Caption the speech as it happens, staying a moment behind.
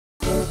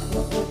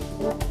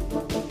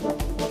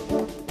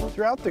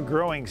Throughout the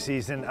growing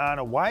season on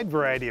a wide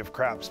variety of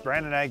crops,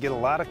 Brian and I get a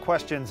lot of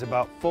questions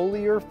about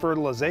foliar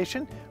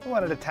fertilization. We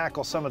wanted to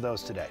tackle some of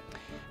those today.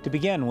 To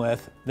begin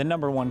with, the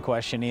number one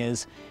question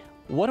is,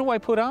 what do I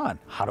put on?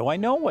 How do I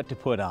know what to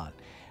put on?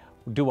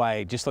 Do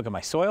I just look at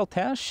my soil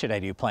test? Should I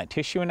do plant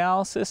tissue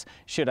analysis?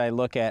 Should I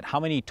look at how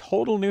many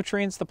total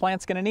nutrients the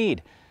plant's going to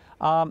need?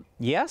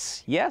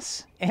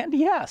 Yes, and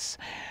yes.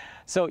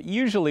 So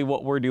usually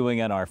what we're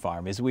doing on our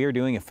farm is we are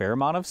doing a fair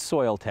amount of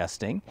soil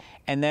testing,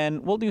 and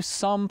then we'll do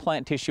some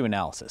plant tissue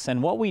analysis.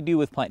 And what we do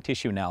with plant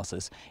tissue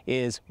analysis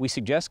is we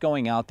suggest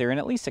going out there in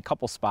at least a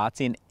couple spots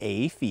in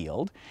a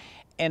field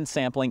and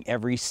sampling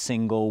every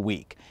single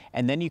week.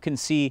 And then you can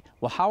see,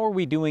 well, how are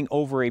we doing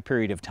over a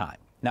period of time?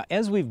 Now,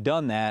 as we've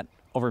done that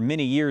over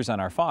many years on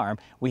our farm,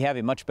 we have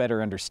a much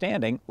better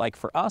understanding. Like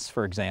for us,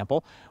 for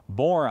example,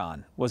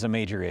 boron was a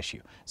major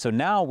issue. So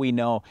now we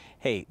know,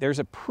 hey, there's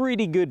a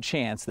pretty good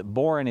chance that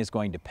boron is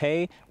going to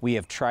pay. We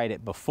have tried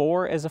it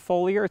before as a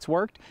foliar, it's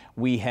worked.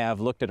 We have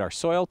looked at our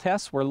soil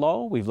tests, we're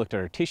low. We've looked at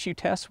our tissue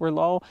tests, we're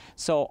low.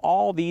 So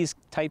all these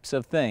types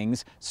of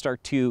things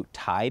start to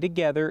tie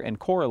together and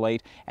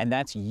correlate, and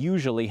that's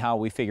usually how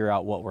we figure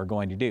out what we're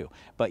going to do.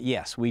 But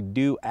yes, we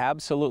do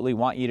absolutely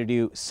want you to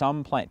do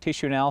some plant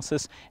tissue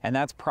analysis, and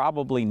that's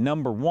probably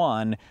number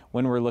one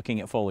when we're looking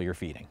at foliar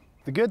feeding.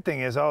 The good thing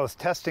is all this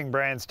testing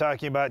Brian's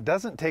talking about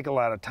doesn't take a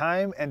lot of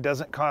time and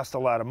doesn't cost a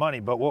lot of money.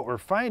 But what we're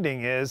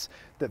finding is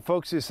that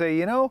folks who say,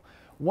 you know,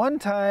 one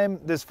time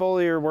this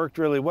foliar worked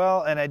really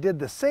well and I did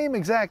the same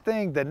exact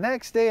thing the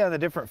next day on a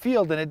different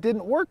field and it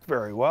didn't work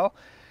very well.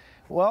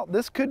 Well,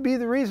 this could be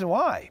the reason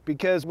why,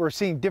 because we're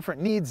seeing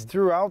different needs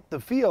throughout the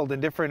field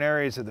in different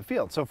areas of the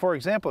field. So for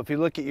example, if you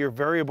look at your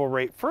variable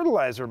rate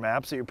fertilizer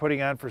maps that you're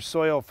putting on for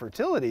soil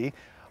fertility,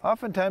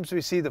 oftentimes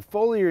we see the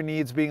foliar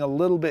needs being a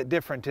little bit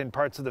different in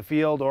parts of the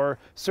field or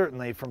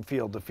certainly from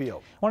field to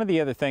field. One of the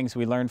other things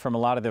we learned from a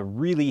lot of the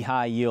really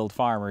high yield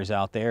farmers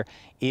out there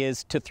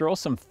is to throw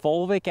some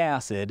fulvic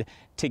acid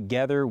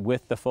together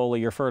with the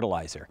foliar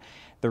fertilizer.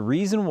 The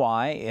reason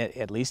why,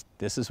 at least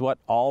this is what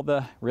all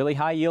the really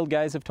high yield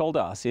guys have told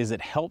us, is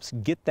it helps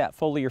get that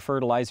foliar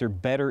fertilizer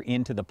better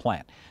into the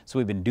plant. So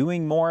we've been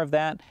doing more of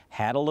that,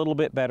 had a little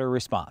bit better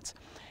response.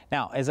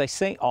 Now, as I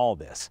say all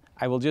this,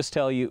 I will just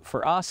tell you,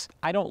 for us,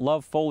 I don't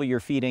love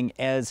foliar feeding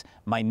as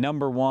my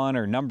number one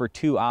or number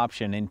two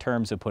option in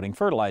terms of putting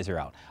fertilizer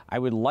out. I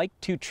would like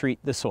to treat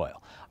the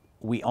soil.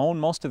 We own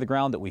most of the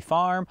ground that we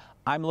farm.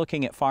 I'm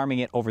looking at farming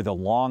it over the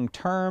long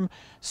term,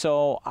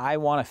 so I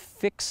want to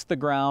fix the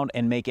ground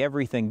and make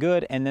everything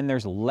good, and then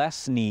there's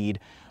less need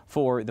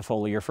for the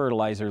foliar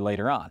fertilizer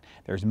later on.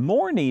 There's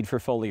more need for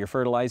foliar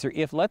fertilizer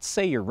if, let's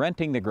say, you're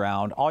renting the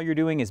ground, all you're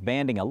doing is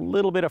banding a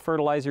little bit of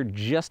fertilizer,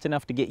 just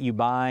enough to get you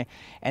by,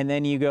 and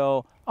then you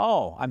go,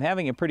 oh, I'm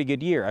having a pretty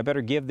good year, I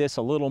better give this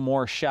a little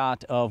more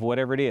shot of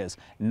whatever it is,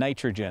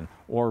 nitrogen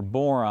or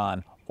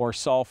boron or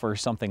sulfur,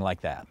 something like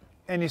that.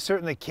 And you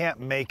certainly can't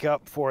make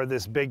up for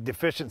this big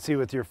deficiency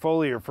with your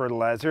foliar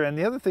fertilizer. And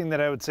the other thing that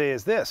I would say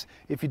is this: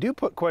 if you do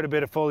put quite a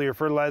bit of foliar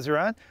fertilizer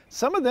on,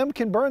 some of them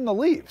can burn the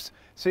leaves.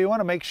 So you want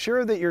to make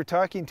sure that you're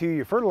talking to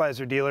your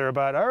fertilizer dealer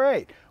about, all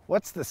right,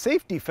 what's the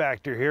safety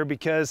factor here?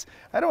 Because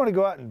I don't want to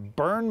go out and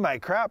burn my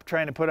crop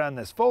trying to put on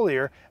this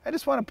foliar. I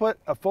just want to put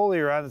a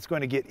foliar on that's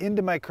going to get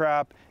into my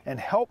crop and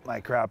help my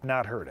crop,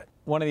 not hurt it.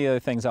 One of the other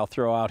things I'll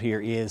throw out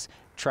here is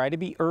try to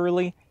be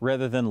early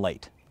rather than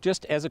late.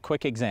 Just as a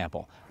quick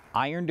example,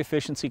 iron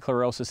deficiency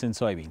chlorosis in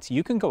soybeans.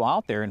 You can go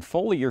out there and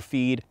foliar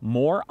feed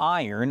more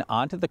iron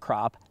onto the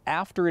crop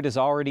after it has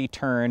already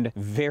turned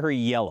very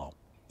yellow.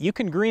 You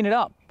can green it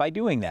up by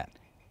doing that.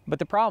 But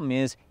the problem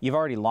is you've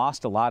already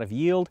lost a lot of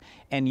yield,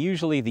 and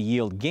usually the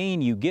yield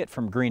gain you get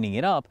from greening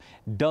it up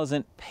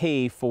doesn't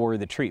pay for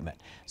the treatment.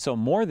 So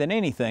more than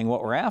anything,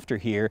 what we're after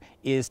here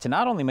is to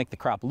not only make the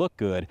crop look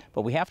good,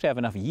 but we have to have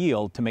enough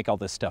yield to make all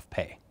this stuff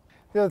pay.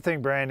 The other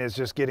thing, Brian, is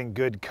just getting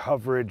good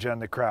coverage on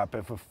the crop.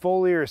 If a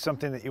foliar is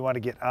something that you want to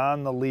get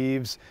on the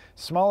leaves,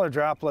 smaller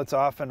droplets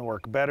often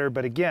work better.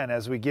 But again,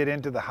 as we get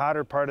into the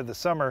hotter part of the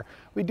summer,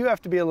 we do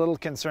have to be a little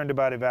concerned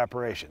about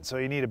evaporation. So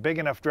you need a big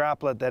enough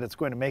droplet that it's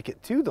going to make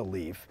it to the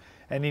leaf,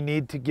 and you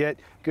need to get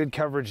good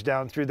coverage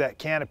down through that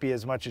canopy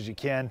as much as you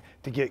can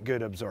to get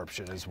good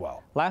absorption as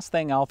well. Last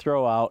thing I'll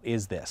throw out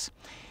is this.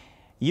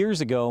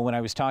 Years ago, when I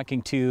was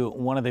talking to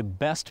one of the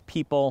best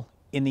people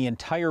in the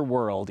entire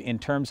world in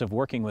terms of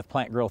working with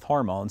plant growth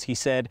hormones, he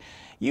said,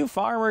 you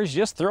farmers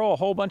just throw a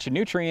whole bunch of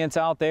nutrients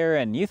out there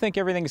and you think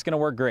everything's going to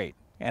work great.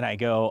 And I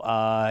go,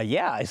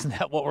 yeah, isn't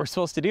that what we're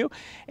supposed to do?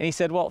 And he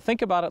said, well,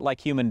 think about it like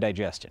human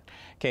digestion.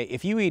 Okay,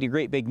 if you eat a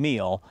great big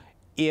meal,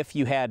 if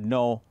you had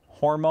no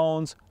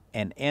hormones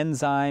and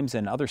enzymes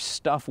and other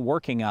stuff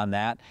working on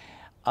that,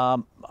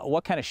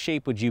 what kind of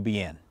shape would you be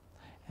in?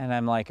 And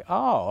I'm like,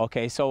 oh,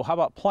 okay, so how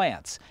about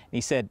plants? And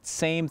he said,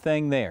 same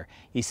thing there.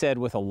 He said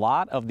with a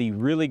lot of the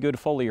really good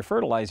foliar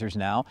fertilizers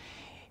now,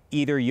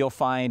 Either you'll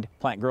find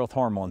plant growth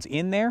hormones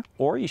in there,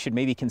 or you should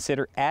maybe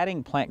consider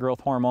adding plant growth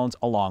hormones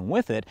along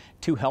with it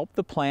to help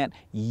the plant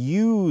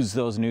use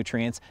those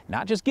nutrients,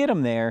 not just get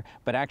them there,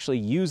 but actually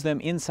use them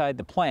inside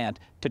the plant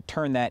to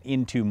turn that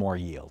into more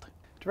yield.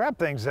 To wrap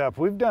things up,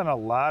 we've done a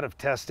lot of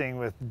testing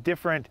with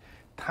different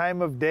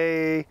time of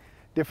day,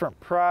 different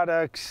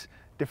products,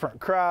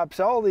 different crops,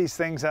 all these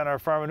things on our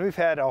farm, and we've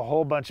had a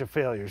whole bunch of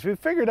failures. We've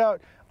figured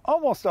out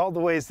almost all the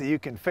ways that you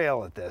can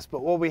fail at this,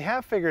 but what we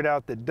have figured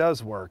out that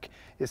does work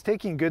is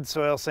taking good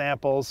soil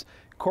samples,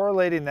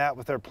 correlating that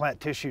with our plant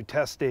tissue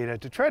test data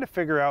to try to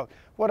figure out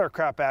what our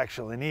crop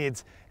actually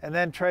needs, and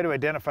then try to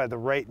identify the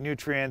right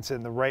nutrients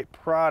and the right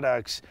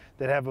products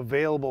that have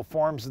available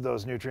forms of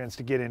those nutrients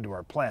to get into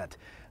our plant.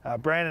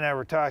 Brian and I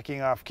were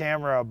talking off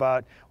camera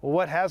about, well,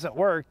 what hasn't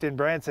worked, and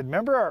Brian said,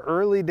 remember our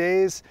early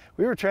days?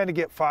 We were trying to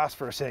get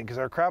phosphorus in because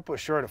our crop was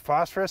short of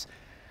phosphorus.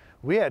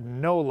 We had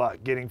no luck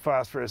getting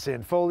phosphorus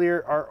in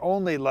foliar. Our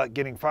only luck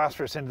getting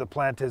phosphorus into the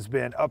plant has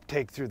been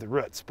uptake through the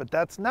roots, but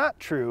that's not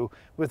true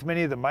with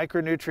many of the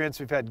micronutrients.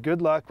 We've had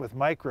good luck with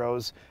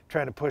micros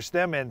trying to push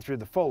them in through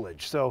the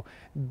foliage. So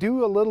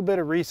do a little bit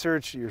of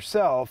research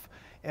yourself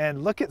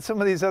and look at some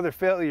of these other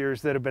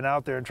failures that have been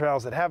out there in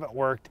trials that haven't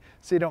worked,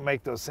 so you don't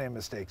make those same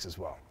mistakes as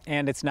well.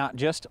 And it's not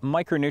just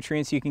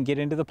micronutrients you can get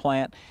into the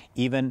plant,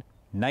 even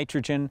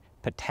nitrogen,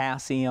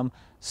 potassium,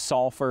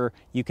 sulfur,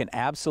 you can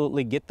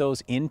absolutely get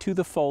those into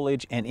the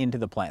foliage and into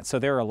the plant. So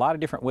there are a lot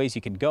of different ways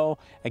you can go.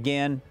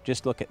 Again,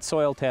 just look at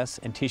soil tests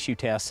and tissue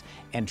tests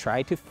and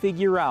try to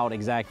figure out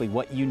exactly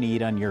what you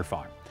need on your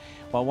farm.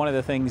 Well, one of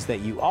the things that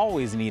you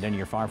always need on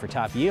your farm for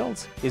top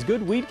yields is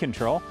good weed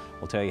control.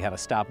 We'll tell you how to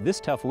stop this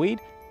tough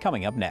weed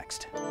coming up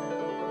next.